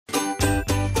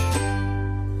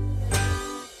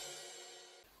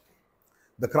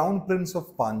The crown prince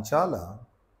of Panchala,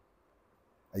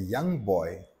 a young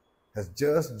boy, has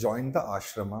just joined the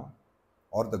ashrama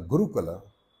or the Gurukula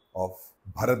of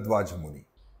Bharadwaj Muni.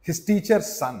 His teacher's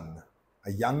son,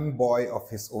 a young boy of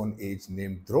his own age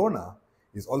named Drona,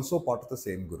 is also part of the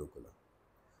same Gurukula.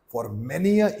 For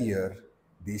many a year,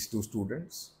 these two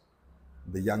students,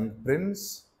 the young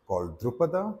prince called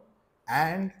Drupada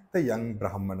and the young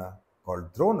Brahmana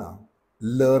called Drona,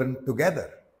 learn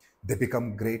together. They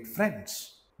become great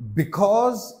friends.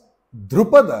 Because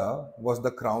Drupada was the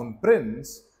crown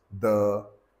prince, the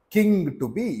king to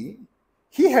be,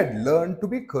 he had learned to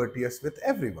be courteous with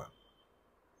everyone.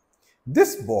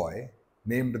 This boy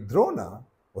named Drona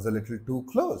was a little too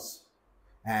close,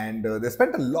 and they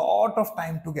spent a lot of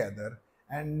time together.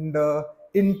 And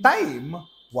in time,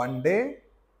 one day,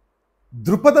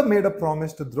 Drupada made a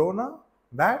promise to Drona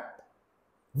that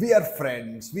we are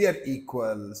friends, we are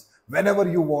equals. Whenever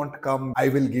you want, come, I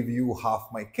will give you half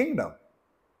my kingdom.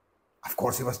 Of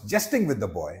course, he was jesting with the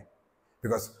boy,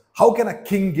 because how can a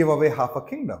king give away half a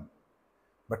kingdom?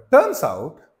 But turns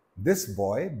out, this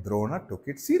boy, Drona, took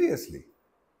it seriously.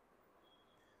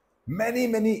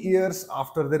 Many years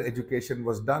after their education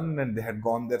was done and they had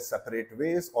gone their separate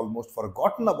ways, almost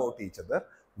forgotten about each other,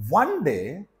 one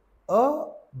day, a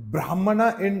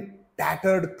Brahmana in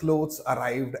tattered clothes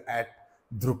arrived at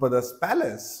Drupada's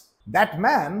palace. That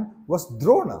man was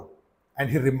Drona, and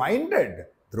he reminded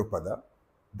Drupada,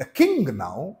 the king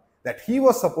now, that he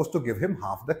was supposed to give him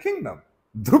half the kingdom.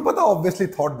 Drupada obviously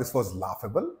thought this was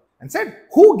laughable and said,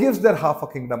 "Who gives their half a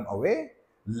kingdom away?"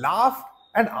 Laughed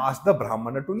and asked the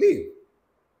Brahmana to leave.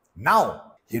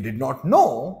 Now, he did not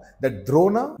know that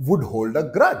Drona would hold a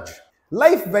grudge.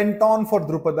 Life went on for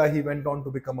Drupada. He went on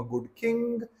to become a good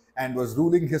king and was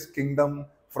ruling his kingdom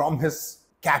from his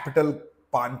capital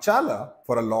Panchala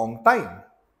for a long time.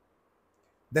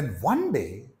 Then one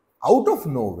day, out of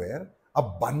nowhere, a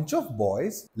bunch of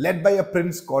boys led by a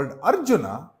prince called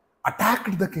Arjuna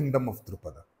attacked the kingdom of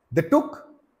Drupada. They took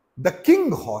the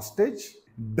king hostage,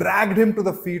 dragged him to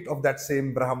the feet of that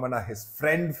same Brahmana, his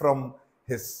friend from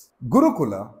his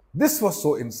Gurukula. This was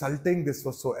so insulting, this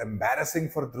was so embarrassing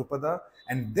for Drupada.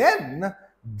 And then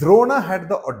Drona had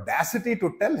the audacity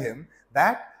to tell him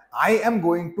that I am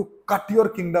going to cut your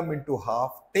kingdom into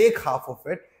half, take half of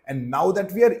it, and now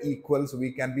that we are equals,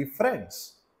 we can be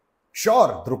friends.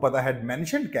 Sure, Drupada had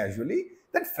mentioned casually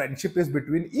that friendship is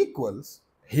between equals.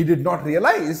 He did not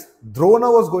realize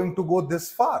Drona was going to go this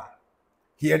far.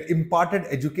 He had imparted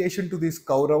education to these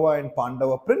Kaurava and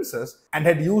Pandava princes and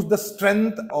had used the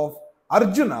strength of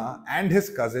Arjuna and his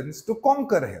cousins to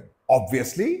conquer him.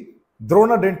 Obviously,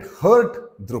 Drona didn't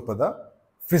hurt Drupada,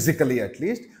 physically at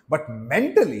least, but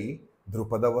mentally,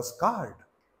 Drupada was scarred.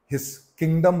 His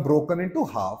kingdom broken into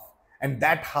half, and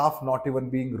that half not even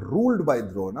being ruled by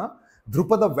Drona,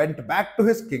 Drupada went back to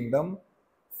his kingdom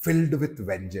filled with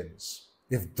vengeance.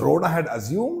 If Drona had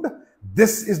assumed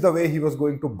this is the way he was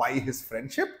going to buy his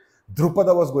friendship,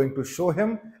 Drupada was going to show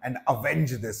him and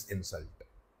avenge this insult.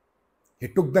 He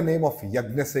took the name of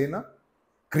Yagnasena,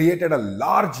 created a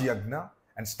large yagna,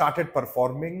 and started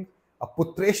performing a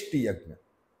Putreshti yagna.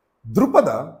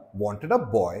 Drupada wanted a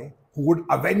boy who would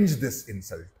avenge this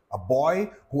insult, a boy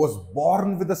who was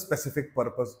born with the specific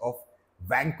purpose of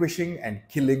vanquishing and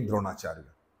killing Dronacharya.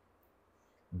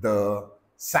 The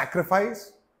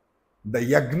sacrifice, the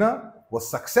yagna, was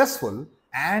successful,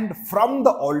 and from the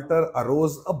altar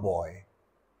arose a boy.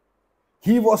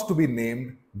 He was to be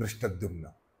named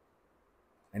Dhrishtadyumna,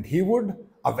 and he would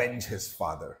avenge his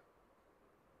father.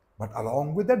 But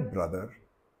along with that brother,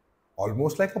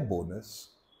 almost like a bonus,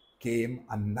 came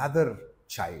another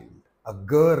child, a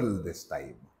girl this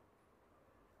time.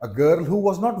 A girl who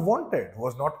was not wanted, who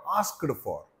was not asked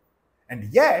for,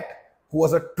 and yet who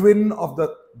was a twin of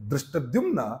the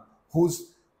Dhrishtadyumna,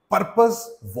 whose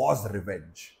purpose was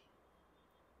revenge.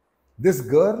 This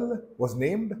girl was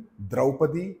named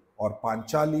Draupadi or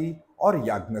Panchali or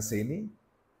Yagnaseni,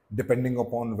 depending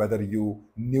upon whether you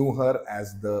knew her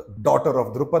as the daughter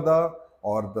of Drupada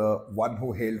or the one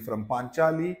who hailed from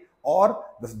Panchali or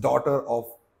the daughter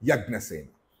of Yagnasena.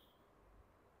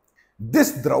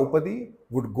 This Draupadi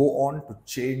would go on to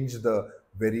change the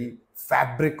very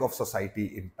fabric of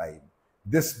society in time.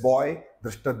 This boy,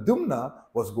 Dhrishtadyumna,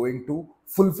 was going to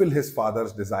fulfill his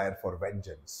father's desire for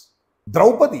vengeance.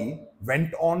 Draupadi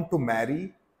went on to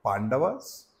marry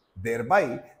Pandavas,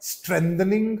 thereby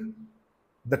strengthening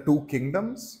the two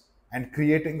kingdoms and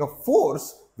creating a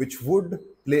force which would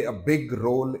play a big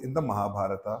role in the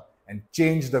Mahabharata and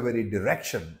change the very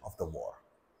direction of the war.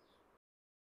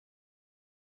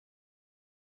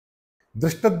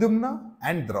 Dhrishtadyumna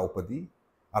and Draupadi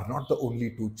are not the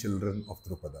only two children of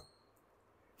Drupada.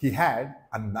 he had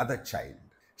another child.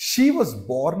 She was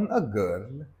born a girl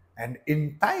and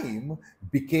in time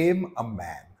became a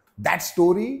man. That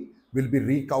story will be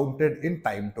recounted in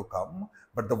time to come,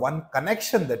 but the one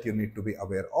connection that you need to be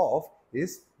aware of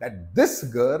is that this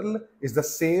girl is the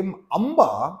same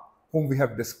Amba whom we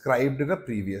have described in a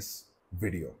previous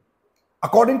video.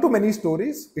 According to many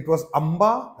stories, it was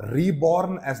Amba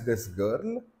reborn as this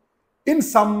girl. In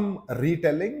some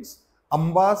retellings,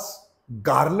 Amba's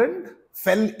garland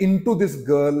fell into this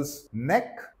girl's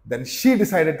neck. Then she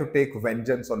decided to take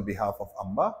vengeance on behalf of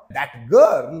Amba. That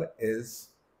girl is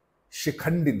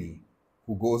Shikhandini,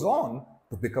 who goes on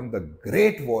to become the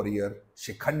great warrior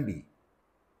Shikhandi.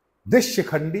 This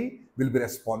Shikhandi will be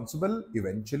responsible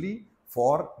eventually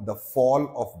for the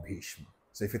fall of Bhishma.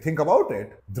 So if you think about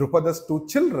it, Drupada's two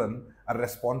children are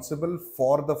responsible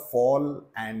for the fall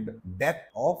and death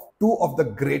of two of the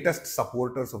greatest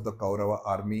supporters of the Kaurava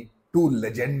army, two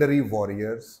legendary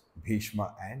warriors,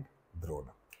 Bhishma and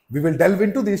Drona. We will delve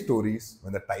into these stories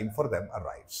when the time for them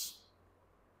arrives.